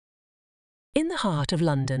In the heart of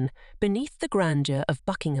London, beneath the grandeur of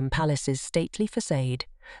Buckingham Palace's stately facade,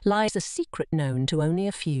 lies a secret known to only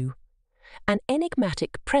a few. An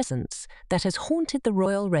enigmatic presence that has haunted the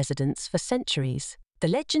royal residence for centuries. The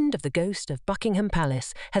legend of the ghost of Buckingham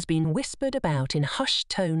Palace has been whispered about in hushed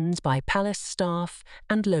tones by palace staff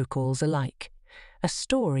and locals alike, a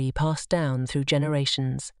story passed down through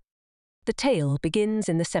generations. The tale begins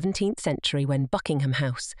in the 17th century when Buckingham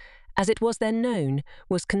House, as it was then known,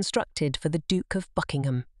 was constructed for the Duke of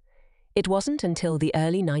Buckingham. It wasn't until the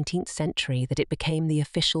early 19th century that it became the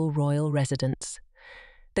official royal residence.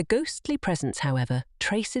 The ghostly presence, however,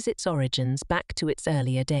 traces its origins back to its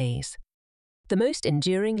earlier days. The most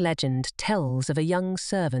enduring legend tells of a young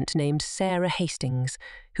servant named Sarah Hastings,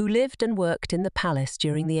 who lived and worked in the palace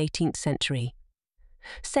during the 18th century.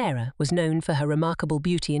 Sarah was known for her remarkable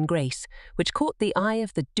beauty and grace, which caught the eye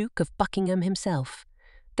of the Duke of Buckingham himself.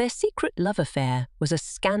 Their secret love affair was a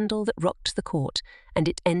scandal that rocked the court, and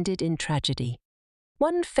it ended in tragedy.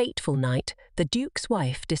 One fateful night, the Duke's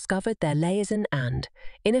wife discovered their liaison and,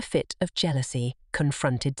 in a fit of jealousy,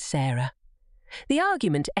 confronted Sarah. The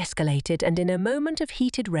argument escalated, and in a moment of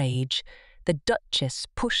heated rage, the Duchess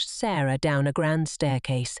pushed Sarah down a grand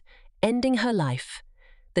staircase, ending her life.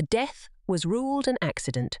 The death was ruled an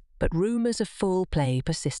accident, but rumours of foul play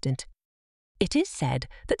persisted. It is said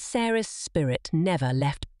that Sarah's spirit never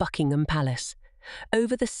left Buckingham Palace.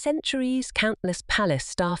 Over the centuries, countless palace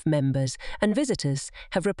staff members and visitors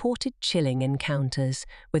have reported chilling encounters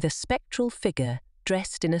with a spectral figure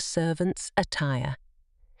dressed in a servant's attire.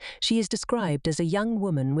 She is described as a young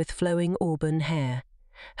woman with flowing auburn hair,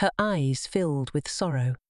 her eyes filled with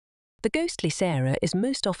sorrow. The ghostly Sarah is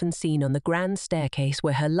most often seen on the grand staircase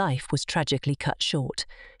where her life was tragically cut short.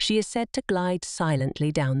 She is said to glide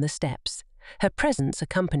silently down the steps, her presence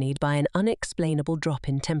accompanied by an unexplainable drop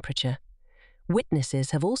in temperature.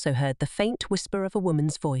 Witnesses have also heard the faint whisper of a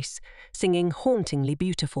woman's voice, singing hauntingly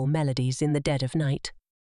beautiful melodies in the dead of night.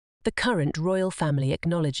 The current royal family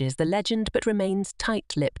acknowledges the legend but remains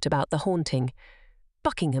tight-lipped about the haunting.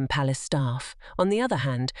 Buckingham Palace staff, on the other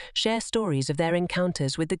hand, share stories of their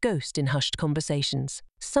encounters with the ghost in hushed conversations.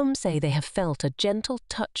 Some say they have felt a gentle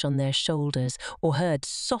touch on their shoulders or heard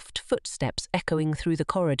soft footsteps echoing through the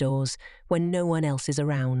corridors when no one else is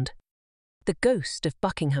around. The ghost of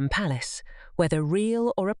Buckingham Palace, whether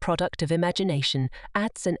real or a product of imagination,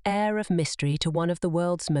 adds an air of mystery to one of the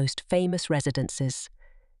world's most famous residences.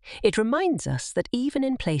 It reminds us that even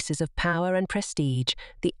in places of power and prestige,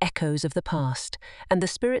 the echoes of the past, and the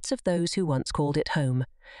spirits of those who once called it home,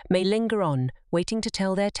 may linger on, waiting to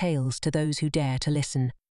tell their tales to those who dare to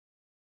listen.